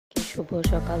শুভ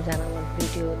সকাল। যারা আমার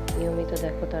ভিডিও নিয়মিত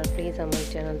দেখো তারা প্লিজ আমার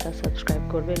চ্যানেলটা সাবস্ক্রাইব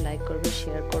করবে, লাইক করবে,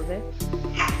 শেয়ার করবে।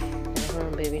 এখন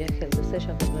বেবিরা খেলতেছে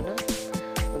সকালবেলা,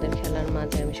 ওদের খেলার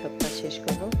মাঝে আমি সব কাজ শেষ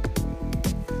করবো।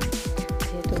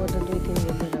 যেহেতু গত 2-3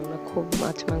 দিন ধরে আমরা খুব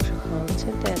মাছ মাংস খাওয়া হচ্ছে,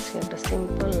 তাই আজকে একটা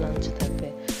সিম্পল লাঞ্চ থাকবে।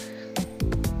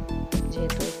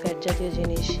 যেহেতু ফ্যাট জাতীয়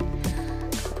জিনিস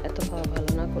এত খাওয়া ভালো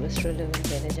না, কোলেস্ট্রল লেভেল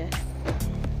বেড়ে যায়,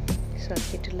 সো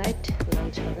আজকে একটু লাইট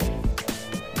লাঞ্চ হবে।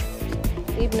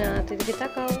 ইবনা, তুই দিকে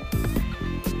তাকাও,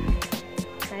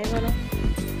 হাই বলো।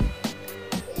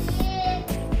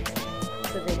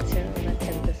 তো দেখছেন ওরা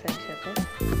খেলতেছে একসাথে।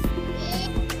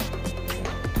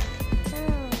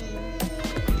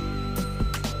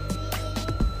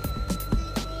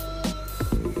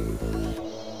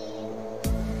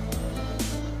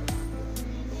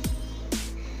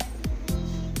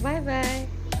 Bye bye.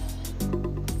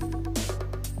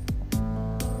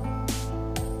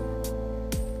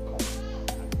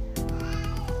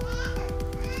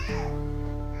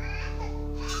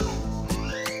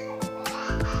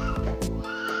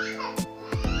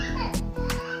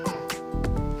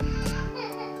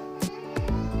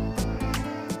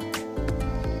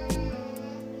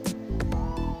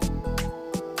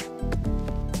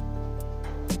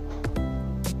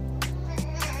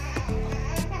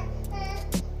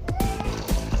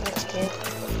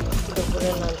 দুপুরে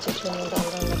লাঞ্চের জন্য ডাল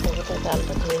রান্না করবো, তাই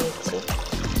ডালটা ধুয়ে নিচ্ছি।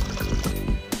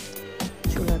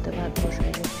 চুলাতে ভাত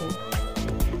বসাই গেছি।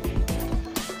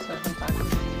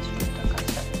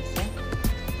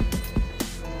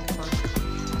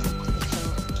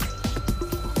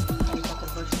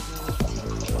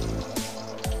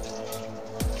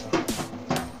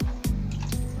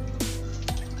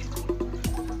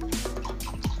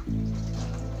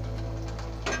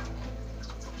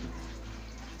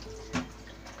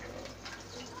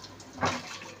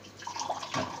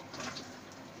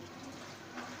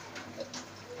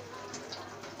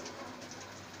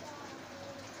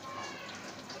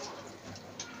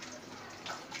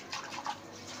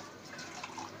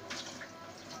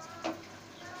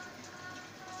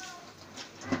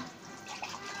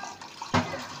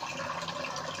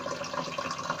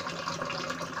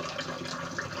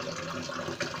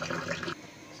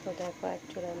 দেখো, এক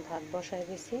চুলায় ভাত বসাই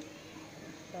দিছি,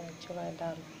 আর এক চুলায়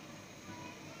ডাল।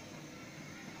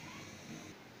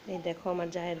 এই দেখো আমার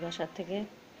জায়ের বাসার থেকে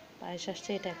পায়েস আসছে,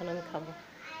 এটা এখন আমি খাবো।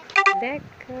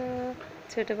 দেখো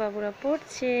ছোট বাবুরা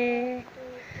পড়ছে,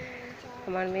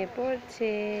 আমার মেয়ে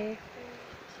পড়ছে।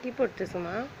 কি পড়তেছো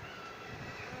মা?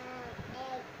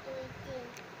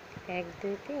 1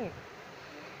 2 3।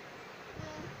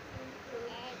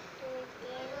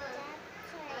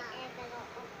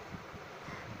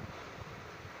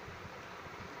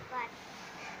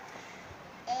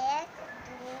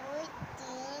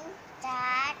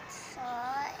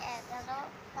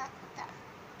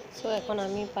 সো এখন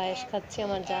আমি পায়েস খাচ্ছি,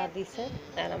 আমার যা দিছে,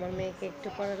 আর আমার মেয়েকে একটু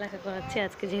পড়ালেখা করাচ্ছি।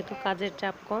 আজকে যেহেতু কাজের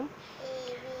চাপ কম,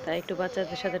 তাই একটু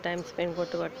বাচ্চাদের সাথে টাইম স্পেন্ড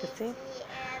করতে পারতেছি।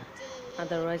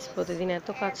 আদারওয়াইজ প্রতিদিন এত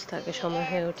কাজ থাকে, সময়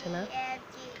হয়ে ওঠে না।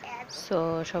 সো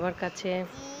সবার কাছে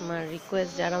আমার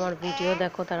রিকোয়েস্ট, যারা আমার ভিডিও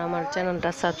দেখো তারা আমার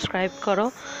চ্যানেলটা সাবস্ক্রাইব করো,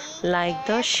 লাইক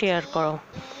দাও, শেয়ার করো।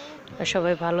 আর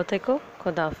সবাই ভালো থেকো।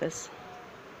 খোদা হাফেজ।